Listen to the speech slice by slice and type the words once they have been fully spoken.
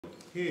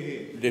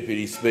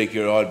Deputy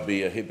Speaker, I'd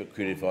be a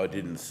hypocrite if I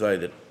didn't say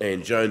that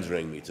Ann Jones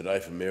rang me today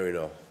from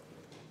Maryknoll.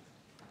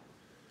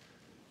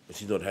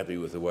 She's not happy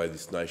with the way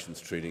this nation's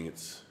treating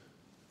its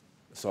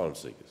asylum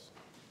seekers,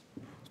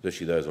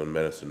 especially those on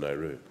Manus and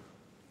Nauru.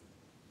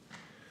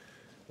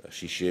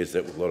 She shares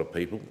that with a lot of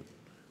people,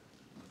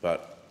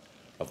 but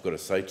I've got to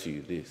say to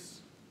you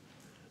this,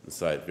 and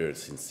say it very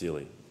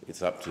sincerely.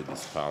 It's up to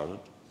this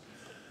parliament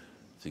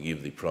to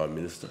give the Prime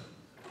Minister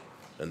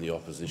and the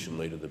opposition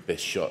leader the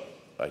best shot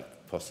they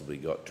possibly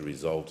got to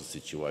resolve the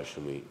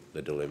situation,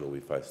 the dilemma we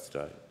face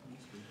today.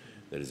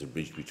 That is a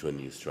bridge between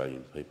the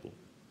Australian people.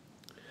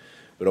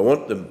 But I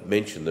want to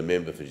mention the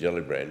member for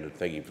Gellibrand and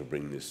thank him for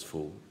bringing this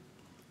forward.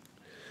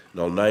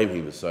 And I'll name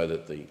him so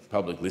that the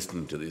public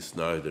listening to this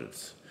know that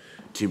it's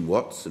Tim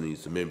Watts, and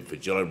he's the member for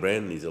Gellibrand,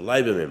 and he's a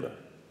Labor member.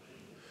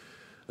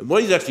 And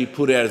what he's actually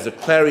put out is a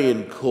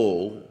clarion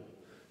call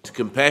to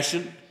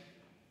compassion,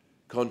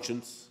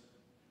 conscience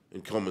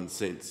and common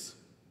sense.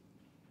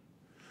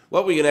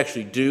 What we can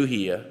actually do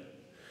here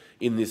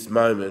in this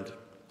moment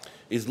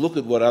is look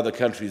at what other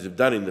countries have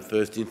done in the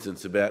first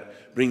instance about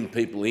bringing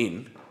people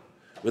in,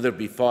 whether it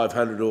be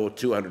 500 or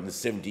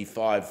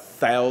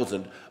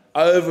 275,000,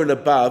 over and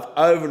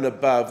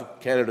above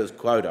Canada's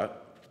quota.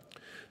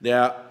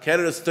 Now,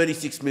 Canada's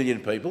 36 million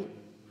people.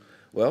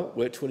 Well,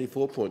 we're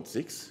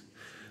 24.6.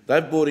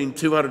 They've brought in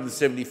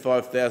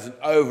 275,000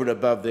 over and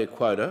above their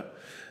quota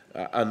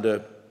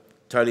under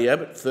Tony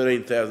Abbott,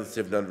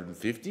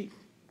 13,750.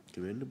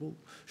 Commendable.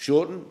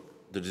 Shorten,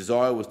 the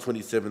desire was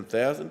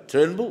 27,000.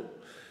 Turnbull,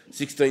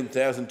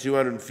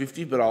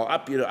 16,250, but I'll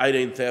up you to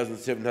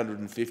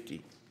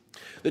 18,750.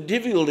 The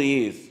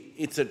difficulty is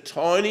it's a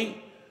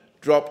tiny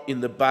drop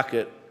in the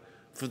bucket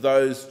for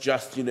those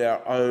just in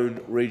our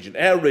own region.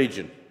 Our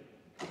region,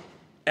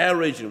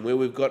 where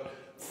we've got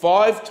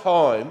 5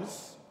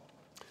 times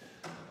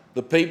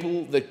the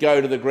people that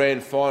go to the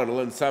grand final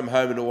and some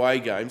home and away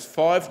games,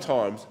 5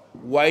 times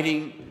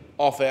waiting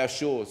off our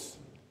shores.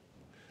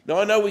 Now,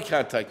 I know we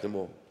can't take them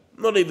all.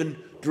 I'm not even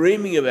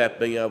dreaming about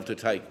being able to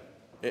take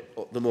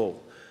them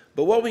all.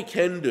 But what we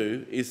can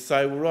do is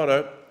say, well,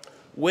 righto,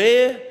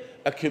 where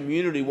a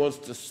community wants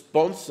to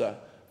sponsor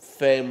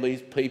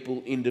families,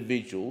 people,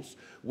 individuals,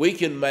 we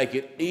can make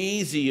it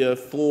easier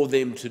for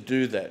them to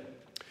do that.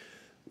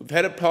 We've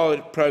had a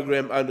pilot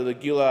program under the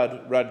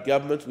Gillard-Rudd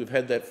government. We've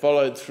had that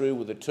followed through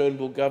with the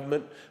Turnbull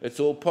government. It's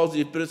all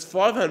positive, but it's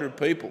 500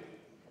 people.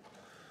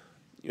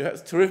 You know,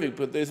 it's terrific,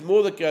 but there's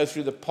more that goes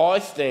through the pie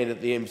stand at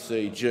the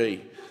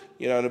MCG,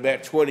 you know, in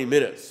about 20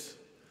 minutes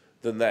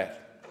than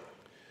that.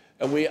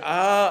 And we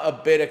are a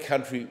better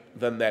country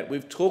than that.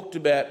 We've talked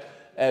about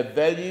our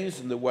values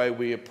and the way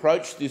we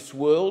approach this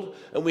world,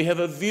 and we have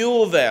a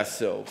view of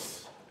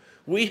ourselves.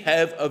 We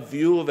have a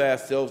view of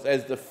ourselves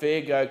as the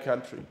fair go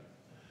country,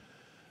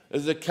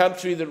 as a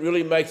country that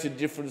really makes a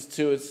difference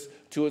to its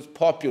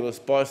populace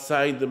by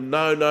saying to them,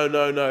 no, no,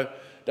 no, no.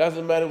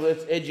 Doesn't matter whether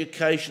it's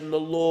education, the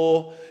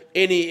law,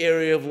 any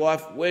area of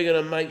life, we're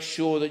going to make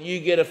sure that you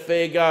get a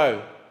fair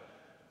go.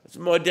 That's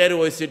what my dad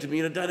always said to me,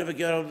 you know, don't ever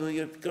go,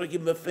 you've got to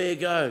give them a fair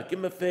go,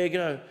 give them a fair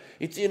go.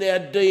 It's in our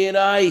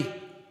DNA.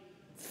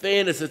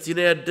 Fairness, it's in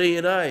our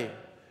DNA.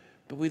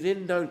 But we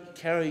then don't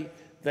carry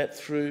that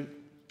through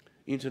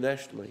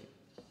internationally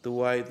the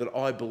way that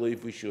I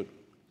believe we should.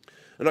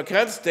 And I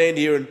can't stand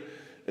here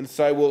and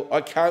say, well,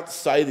 I can't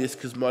say this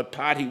because my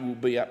party will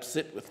be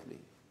upset with me.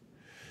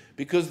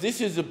 Because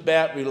this is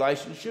about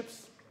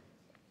relationships.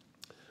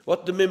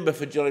 What the member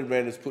for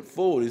Gellibrand has put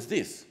forward is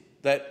this,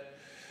 that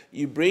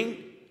you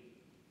bring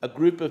a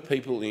group of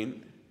people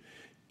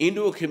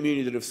into a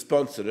community that have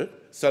sponsored it,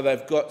 so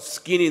they've got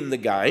skin in the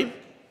game.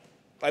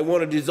 They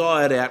want a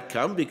desired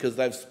outcome because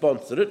they've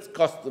sponsored it, it's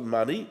cost them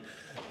money,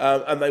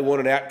 and they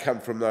want an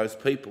outcome from those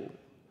people.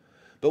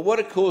 But what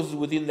it causes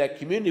within that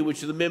community,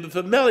 which the member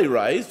for Mallee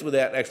raised,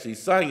 without actually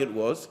saying it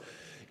was,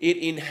 it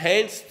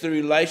enhanced the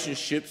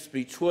relationships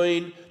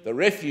between the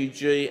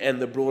refugee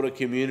and the broader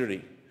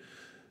community.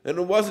 And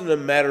it wasn't a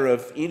matter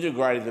of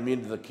integrating them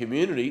into the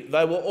community,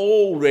 they were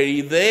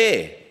already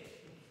there.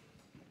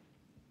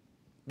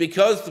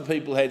 Because the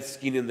people had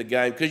skin in the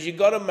game, because you've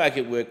got to make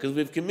it work, because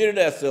we've committed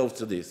ourselves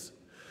to this.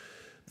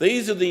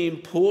 These are the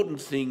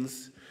important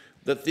things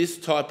that this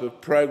type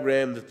of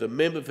program that the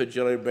member for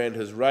Gellibrand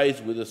has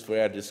raised with us for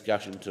our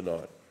discussion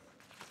tonight.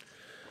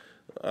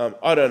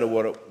 I don't know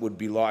what it would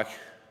be like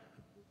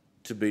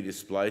to be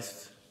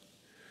displaced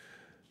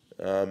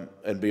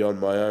and be on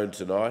my own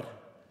tonight,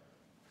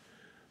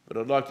 but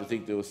I'd like to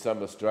think there was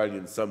some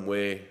Australian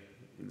somewhere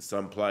in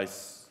some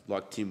place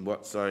like Tim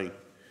Watt saying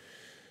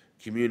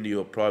community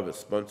or private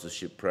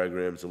sponsorship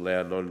programs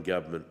allow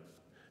non-government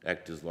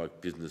actors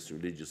like business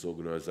and religious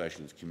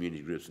organisations,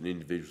 community groups and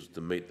individuals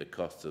to meet the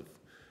costs of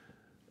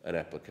an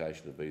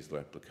application, a visa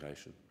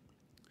application.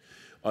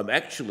 I'm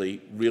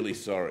actually really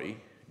sorry,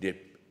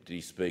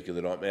 Deputy Speaker,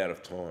 that I'm out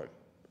of time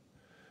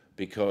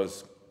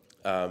because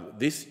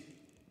this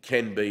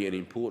can be an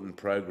important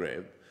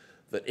program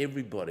that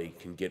everybody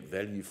can get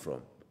value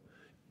from.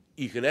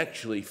 You can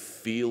actually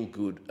feel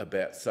good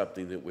about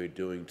something that we're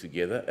doing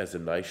together as a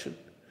nation.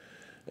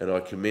 and I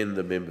commend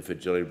the member for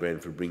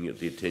Gellibrand for bringing it to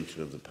the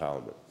attention of the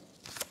Parliament.